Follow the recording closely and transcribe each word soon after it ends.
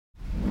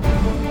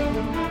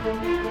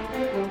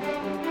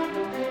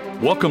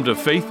Welcome to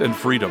Faith and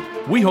Freedom.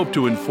 We hope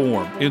to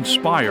inform,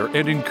 inspire,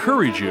 and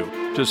encourage you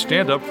to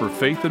stand up for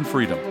faith and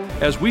freedom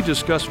as we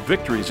discuss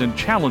victories and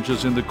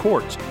challenges in the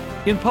courts,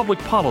 in public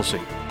policy,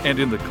 and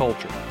in the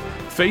culture.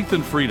 Faith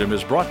and Freedom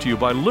is brought to you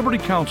by Liberty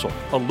Counsel,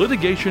 a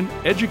litigation,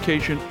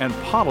 education, and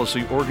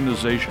policy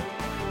organization.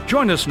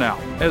 Join us now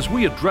as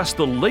we address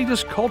the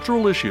latest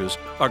cultural issues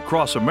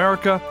across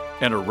America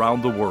and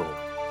around the world.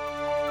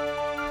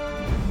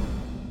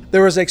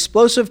 There was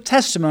explosive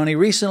testimony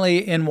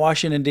recently in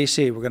Washington,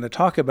 D.C. We're going to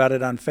talk about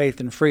it on Faith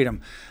and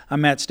Freedom.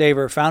 I'm Matt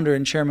Staver, founder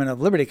and chairman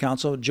of Liberty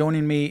Counsel.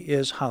 Joining me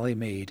is Holly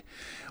Mead.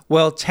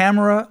 Well,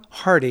 Tamara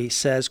Hardy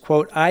says,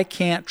 quote, "I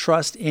can't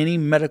trust any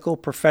medical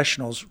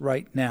professionals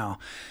right now."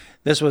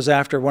 This was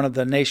after one of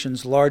the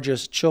nation's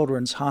largest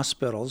children's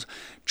hospitals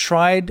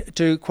tried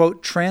to,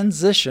 quote,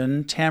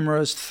 transition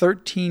Tamara's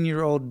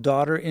 13-year-old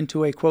daughter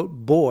into a,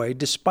 quote, boy,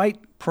 despite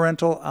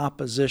parental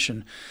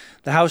opposition.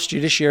 The House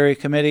Judiciary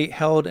Committee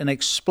held an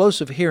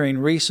explosive hearing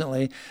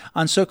recently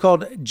on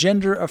so-called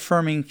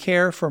gender-affirming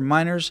care for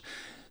minors.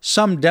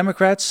 Some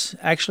Democrats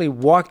actually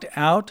walked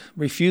out,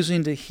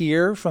 refusing to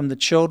hear from the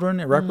children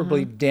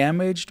irreparably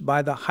damaged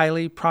by the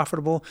highly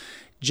profitable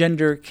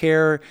gender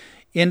care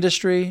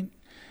industry.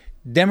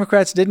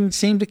 Democrats didn't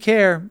seem to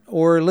care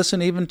or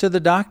listen even to the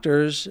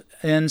doctors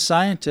and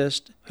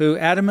scientists who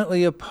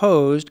adamantly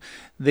opposed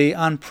the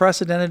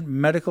unprecedented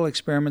medical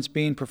experiments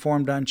being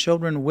performed on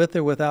children with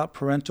or without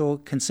parental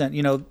consent.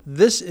 You know,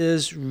 this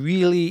is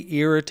really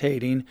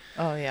irritating.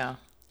 Oh, yeah.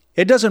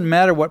 It doesn't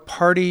matter what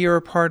party you're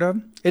a part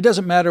of. It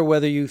doesn't matter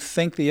whether you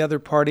think the other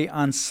party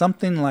on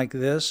something like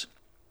this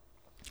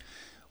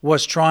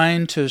was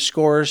trying to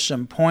score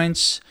some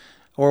points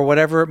or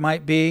whatever it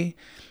might be.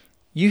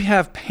 You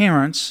have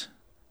parents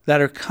that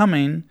are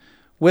coming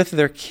with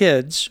their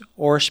kids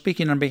or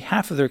speaking on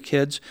behalf of their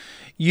kids.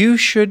 You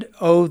should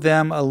owe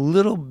them a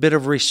little bit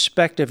of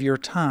respect of your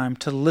time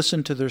to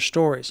listen to their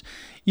stories.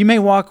 You may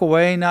walk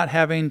away not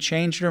having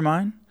changed your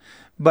mind,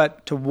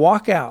 but to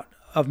walk out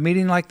of a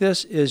meeting like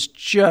this is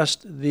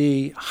just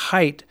the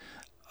height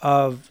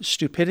of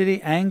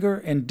stupidity, anger,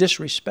 and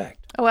disrespect.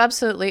 Oh,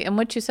 absolutely. And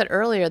what you said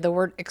earlier, the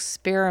word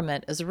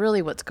experiment is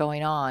really what's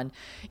going on.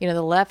 You know,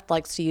 the left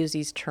likes to use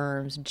these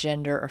terms,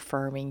 gender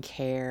affirming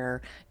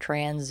care,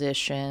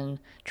 transition,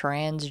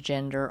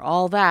 transgender,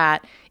 all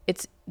that.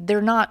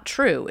 They're not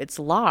true. It's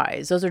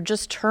lies. Those are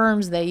just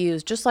terms they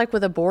use. Just like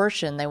with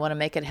abortion, they want to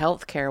make it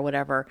health care,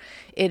 whatever.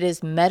 It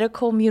is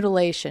medical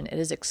mutilation. It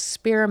is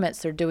experiments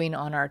they're doing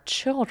on our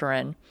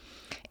children.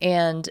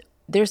 And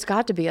there's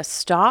got to be a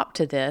stop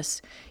to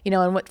this. You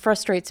know, and what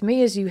frustrates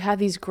me is you have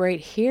these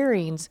great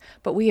hearings,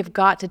 but we have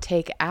got to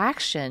take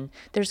action.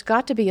 There's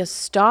got to be a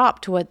stop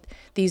to what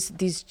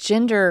these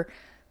gender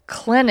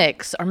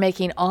clinics are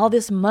making all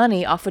this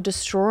money off of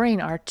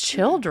destroying our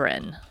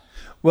children.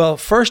 Well,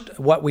 first,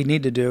 what we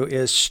need to do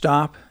is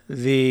stop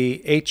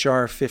the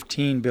H.R.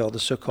 15 bill, the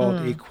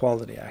so-called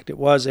Equality Act. It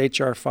was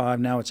H.R. 5,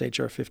 now it's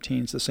H.R.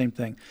 15. It's the same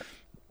thing.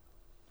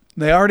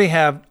 They already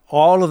have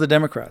all of the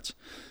Democrats.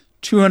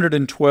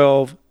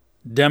 212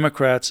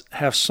 Democrats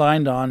have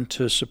signed on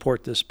to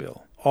support this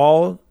bill.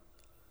 All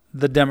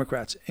the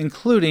Democrats,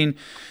 including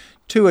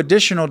 2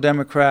 additional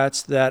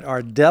Democrats that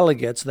are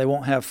delegates. They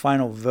won't have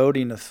final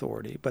voting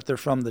authority, but they're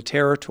from the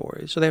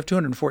territory. So they have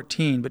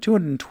 214, but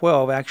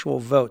 212 actual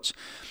votes.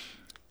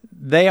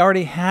 They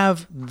already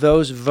have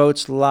those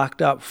votes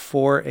locked up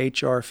for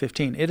H.R.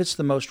 15. It is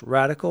the most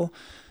radical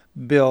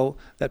bill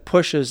that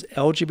pushes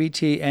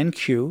LGBT and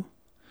Q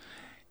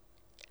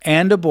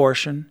and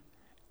abortion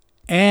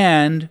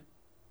and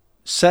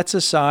sets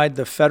aside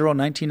the federal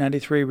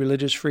 1993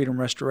 Religious Freedom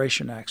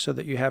Restoration Act so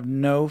that you have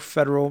no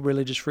federal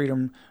religious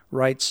freedom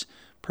rights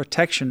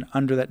protection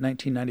under that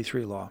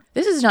 1993 law.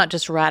 This is not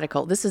just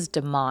radical. This is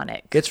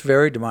demonic. It's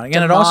very demonic.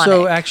 And it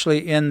also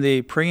actually in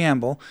the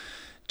preamble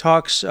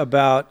talks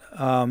about,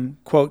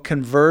 quote,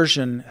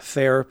 conversion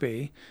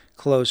therapy,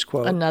 close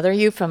quote. Another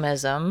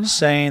euphemism.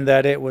 Saying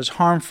that it was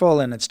harmful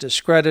and it's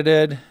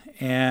discredited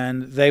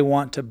and they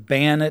want to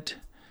ban it.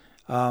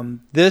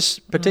 This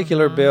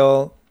particular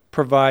bill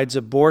provides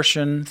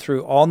abortion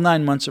through all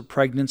 9 months of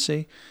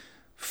pregnancy,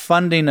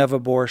 funding of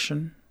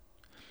abortion,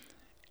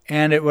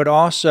 and it would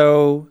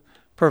also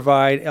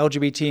provide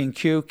LGBT and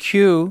Q.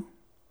 Q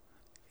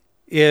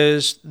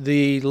is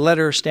the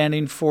letter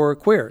standing for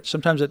queer.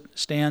 Sometimes it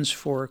stands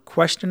for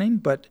questioning,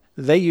 but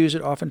they use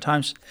it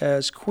oftentimes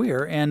as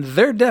queer. And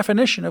their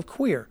definition of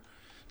queer,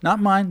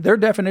 not mine, their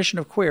definition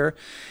of queer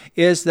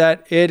is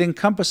that it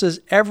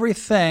encompasses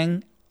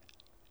everything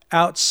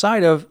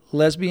outside of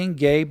lesbian,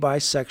 gay,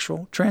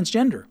 bisexual,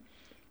 transgender.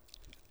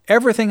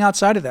 Everything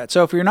outside of that.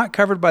 So if you're not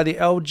covered by the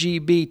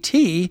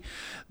LGBT,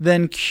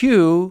 then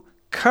Q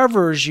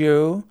covers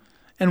you.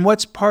 And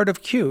what's part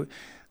of Q?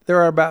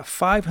 There are about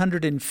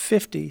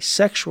 550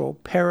 sexual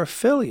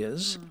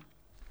paraphilias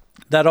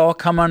that all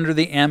come under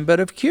the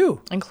ambit of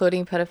Q.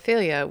 Including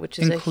pedophilia, which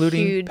is a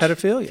huge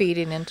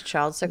feeding into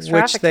child sex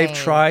trafficking. Which they've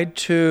tried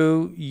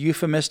to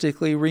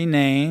euphemistically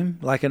rename,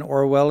 like an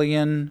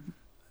Orwellian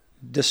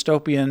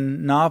dystopian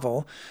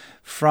novel,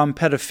 from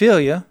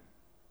pedophilia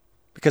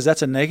because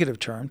that's a negative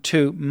term,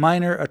 to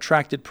minor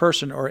attracted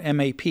person, or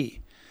MAP.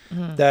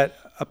 That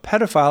a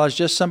pedophile is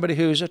just somebody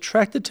who's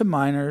attracted to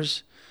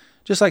minors,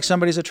 just like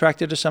somebody's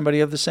attracted to somebody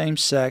of the same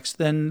sex.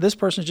 Then this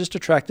person's just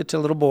attracted to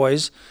little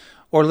boys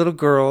or little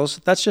girls.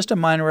 That's just a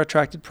minor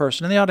attracted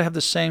person, and they ought to have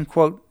the same,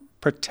 quote,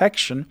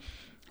 protection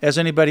as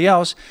anybody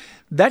else.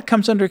 That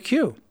comes under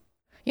Q.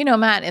 You know,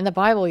 Matt, in the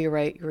Bible you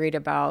read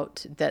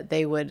about that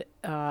they would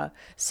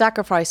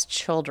sacrifice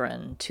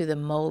children to the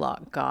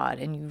Moloch god,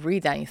 and you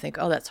read that and you think,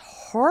 oh, that's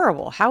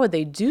horrible. How would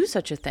they do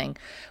such a thing?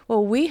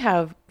 Well,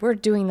 we're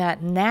doing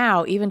that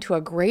now, even to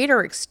a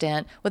greater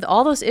extent, with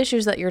all those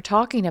issues that you're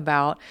talking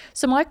about.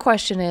 So my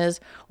question is,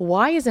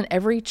 why isn't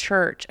every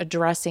church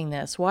addressing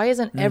this? Why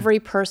isn't every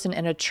person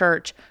in a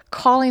church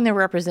calling their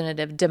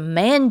representative,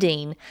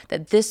 demanding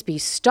that this be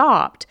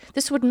stopped?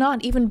 This would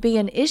not even be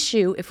an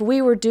issue if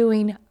we were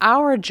doing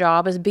our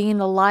job as being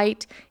the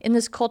light in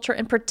this culture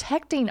and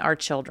protecting our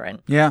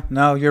children. Yeah,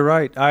 no, you're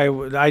right.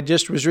 I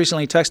just was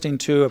recently texting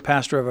to a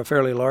pastor of a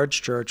fairly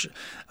large church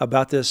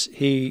about this.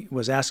 He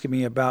was asking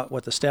me about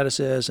what the status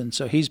is, and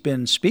so he's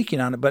been speaking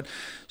on it. But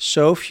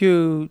so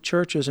few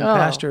churches and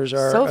pastors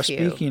are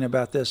speaking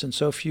about this, and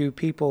so few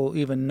people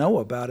even know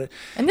about it.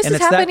 And this is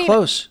it's happening that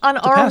close on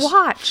our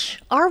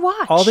watch. Our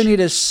watch. All they need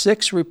is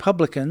 6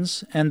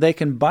 Republicans, and they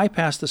can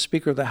bypass the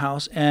Speaker of the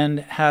House and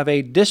have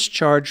a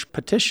discharge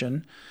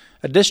petition.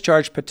 A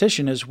discharge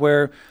petition is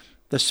where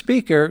the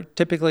Speaker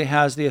typically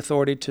has the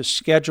authority to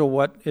schedule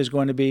what is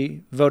going to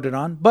be voted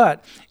on.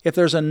 But if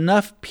there's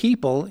enough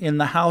people in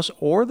the House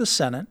or the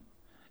Senate,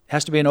 it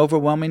has to be an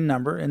overwhelming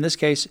number. In this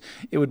case,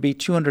 it would be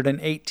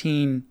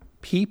 218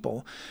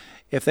 people.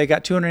 If they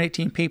got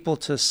 218 people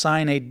to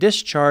sign a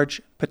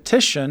discharge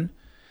petition,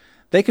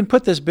 they can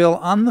put this bill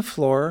on the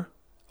floor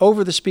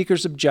over the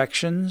Speaker's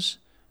objections,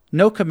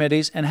 no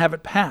committees, and have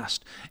it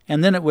passed.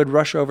 And then it would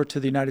rush over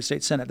to the United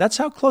States Senate. That's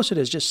how close it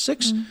is, just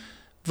 6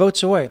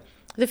 votes away.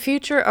 The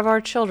future of our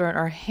children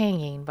are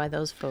hanging by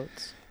those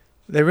votes.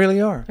 They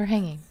really are. They're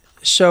hanging.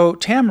 So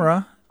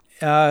Tamara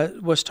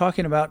was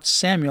talking about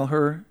Samuel,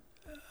 her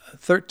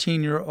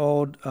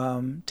 13-year-old,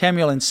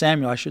 Tamuel and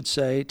Samuel, I should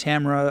say.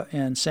 Tamara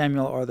and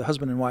Samuel are the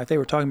husband and wife. They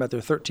were talking about their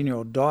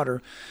 13-year-old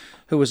daughter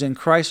who was in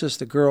crisis.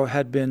 The girl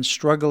had been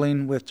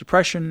struggling with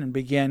depression and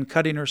began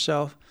cutting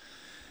herself.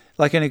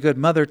 Like any good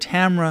mother,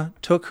 Tamara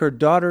took her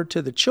daughter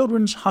to the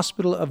Children's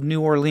Hospital of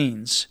New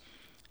Orleans,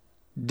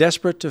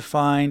 desperate to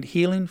find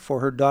healing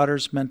for her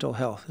daughter's mental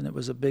health, and it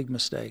was a big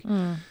mistake.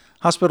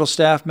 Hospital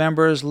staff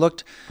members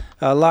locked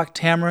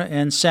Tamara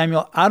and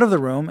Samuel out of the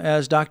room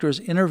as doctors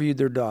interviewed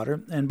their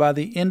daughter, and by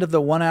the end of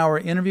the 1-hour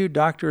interview,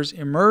 doctors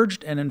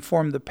emerged and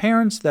informed the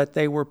parents that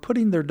they were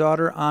putting their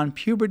daughter on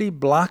puberty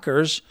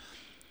blockers.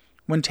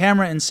 When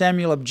Tamara and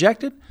Samuel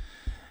objected,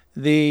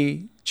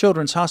 the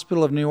Children's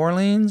Hospital of New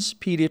Orleans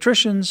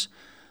pediatricians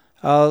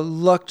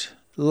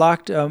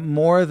locked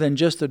more than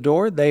just the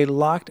door. They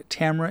locked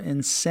Tamara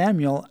and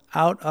Samuel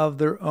out of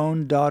their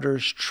own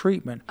daughter's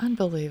treatment.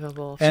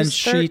 Unbelievable. And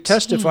she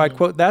testified,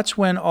 quote, "That's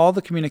when all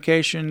the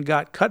communication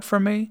got cut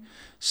from me,"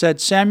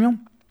 said Samuel,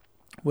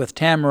 with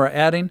Tamara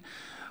adding,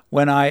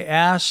 "When I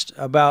asked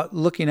about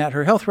looking at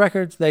her health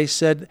records, they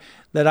said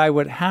that I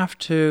would have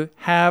to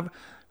have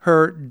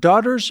her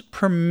daughter's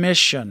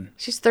permission."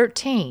 She's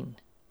 13.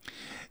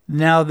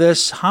 Now,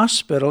 this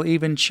hospital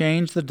even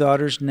changed the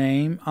daughter's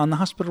name on the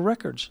hospital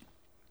records.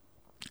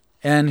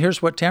 And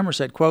here's what Tamara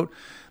said, quote,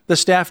 "The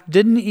staff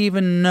didn't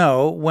even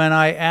know when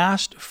I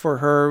asked for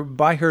her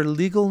by her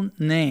legal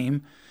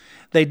name.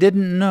 They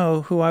didn't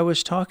know who I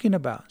was talking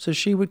about. So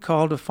she would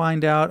call to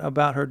find out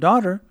about her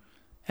daughter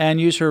and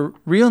use her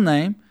real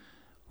name.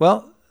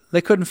 Well,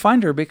 they couldn't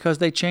find her because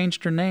they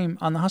changed her name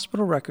on the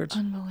hospital records."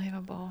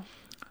 Unbelievable.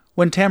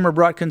 When Tamara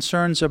brought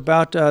concerns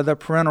about the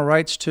parental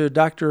rights to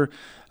Dr.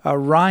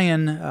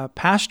 Ryan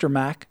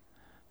Pasternak,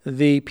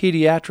 the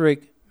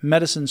pediatric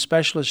medicine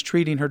specialist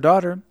treating her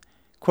daughter,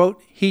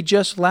 quote, "He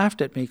just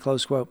laughed at me,"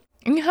 close quote.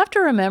 And you have to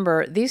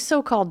remember, these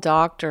so-called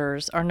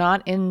doctors are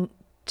not into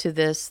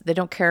this. They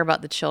don't care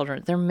about the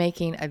children. They're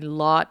making a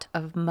lot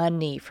of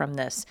money from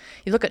this.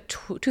 You look at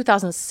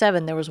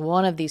 2007, there was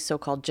one of these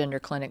so-called gender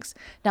clinics.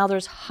 Now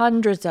there's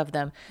hundreds of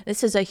them.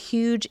 This is a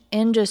huge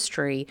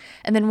industry.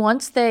 And then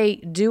once they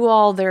do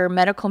all their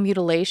medical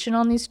mutilation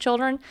on these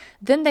children,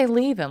 then they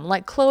leave them.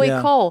 Like Chloe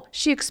Cole,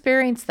 she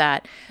experienced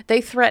that. They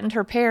threatened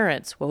her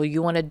parents. Well,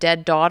 you want a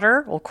dead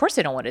daughter? Well, of course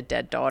they don't want a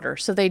dead daughter.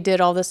 So they did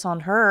all this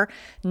on her.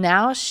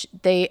 Now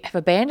they have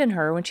abandoned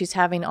her when she's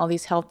having all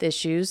these health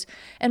issues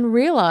and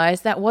realized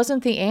that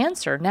wasn't the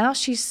answer. Now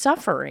she's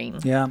suffering.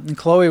 Yeah, and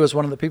Chloe was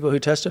one of the people who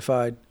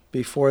testified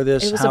before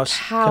this House committee. It was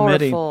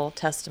a powerful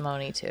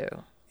testimony, too.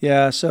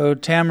 Yeah, so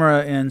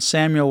Tamara and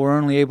Samuel were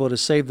only able to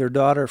save their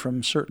daughter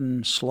from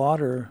certain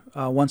slaughter.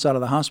 Once out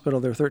of the hospital,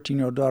 their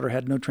 13-year-old daughter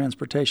had no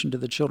transportation to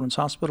the Children's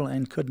Hospital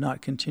and could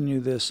not continue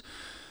this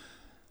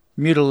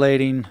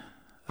mutilating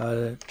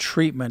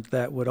treatment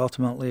that would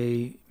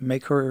ultimately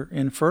make her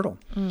infertile.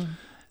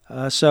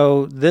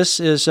 So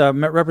this is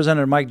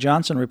Representative Mike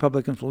Johnson,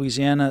 Republican from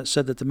Louisiana,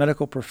 said that the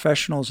medical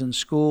professionals in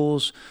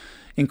schools,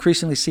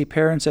 increasingly see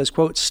parents as,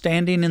 quote,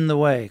 standing in the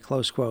way,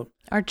 close quote.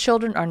 Our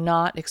children are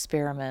not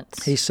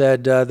experiments. He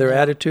said their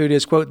attitude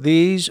is, quote,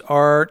 these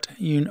are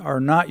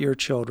not your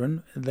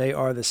children. They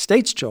are the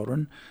state's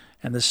children,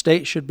 and the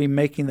state should be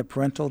making the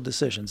parental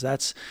decisions.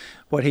 That's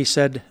what he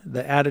said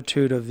the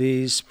attitude of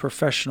these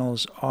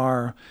professionals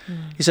are.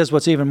 He says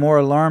what's even more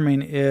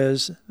alarming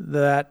is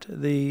that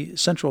the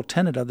central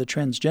tenet of the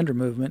transgender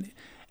movement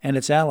and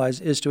its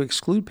allies is to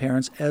exclude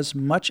parents as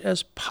much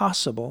as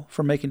possible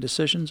from making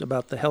decisions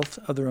about the health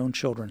of their own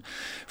children.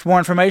 For more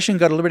information,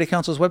 go to Liberty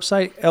Counsel's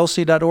website,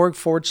 lc.org/EA/EA,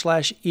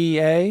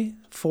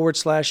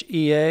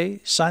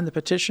 sign the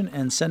petition,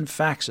 and send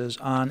faxes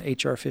on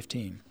H.R.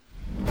 15.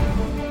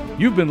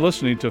 You've been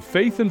listening to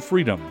Faith and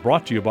Freedom,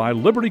 brought to you by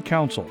Liberty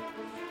Counsel.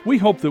 We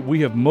hope that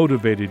we have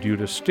motivated you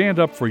to stand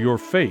up for your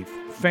faith,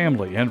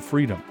 family, and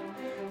freedom.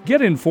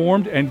 Get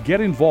informed and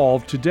get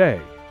involved today.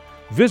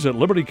 Visit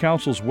Liberty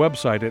Counsel's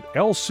website at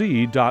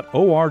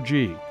lc.org